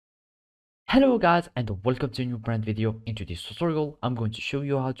Hello guys and welcome to a new brand video. In today's tutorial, I'm going to show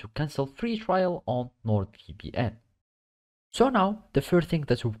you how to cancel free trial on NordVPN. So now, the first thing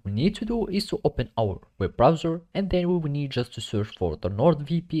that we will need to do is to open our web browser, and then we will need just to search for the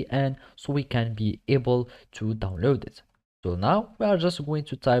NordVPN so we can be able to download it. So now we are just going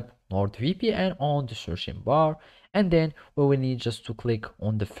to type NordVPN on the searching bar, and then we will need just to click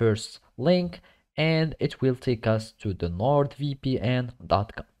on the first link and it will take us to the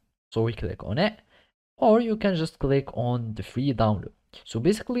nordvpn.com. So we click on it, or you can just click on the free download. So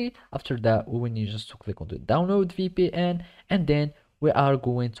basically, after that, we will need just to click on the download VPN, and then we are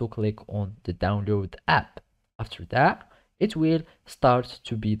going to click on the download app. After that, it will start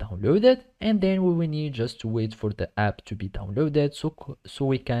to be downloaded, and then we will need just to wait for the app to be downloaded so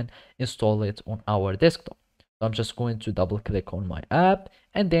we can install it on our desktop. So I'm just going to double click on my app,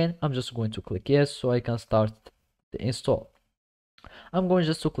 and then I'm just going to click yes so I can start the install. I'm going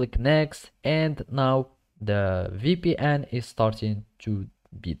just to click next, and now the VPN is starting to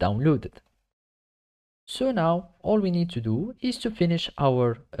be downloaded. So now all we need to do is to finish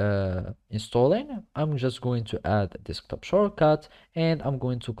our installing. I'm just going to add a desktop shortcut, and I'm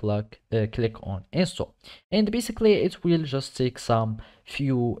going to click on install, and basically it will just take some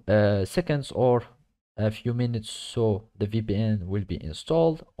few seconds or a few minutes so the VPN will be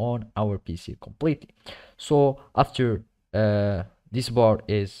installed on our PC completely. So after this bar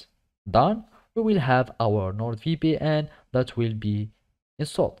is done, we will have our NordVPN that will be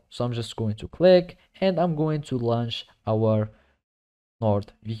installed. So I'm just going to click and I'm going to launch our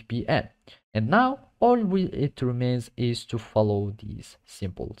NordVPN. And now all it remains is to follow these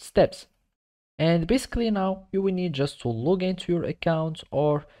simple steps. And basically now you will need just to log into your account,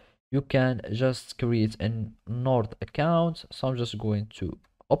 or you can just create a Nord account. So I'm just going to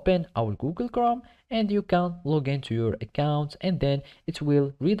open our Google Chrome, and you can log into your account, and then it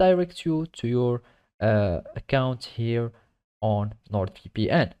will redirect you to your account here on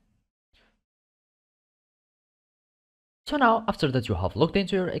NordVPN. So now, after that you have logged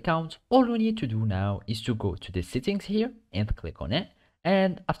into your account, all you need to do now is to go to the settings here and click on it.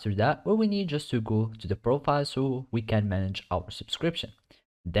 And after that, we will need just to go to the profile so we can manage our subscription.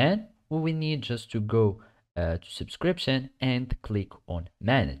 Then we will need just to go to subscription and click on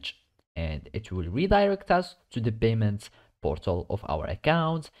manage, and it will redirect us to the payments portal of our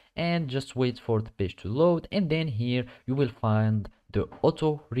account, and just wait for the page to load, and then here you will find the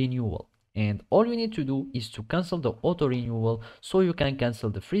auto renewal, and all you need to do is to cancel the auto renewal so you can cancel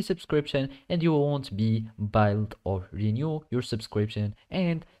the free subscription and you won't be billed or renew your subscription,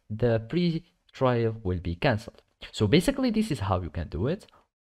 and the free trial will be cancelled. So basically this is how you can do it.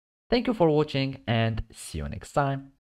 Thank you for watching and see you next time.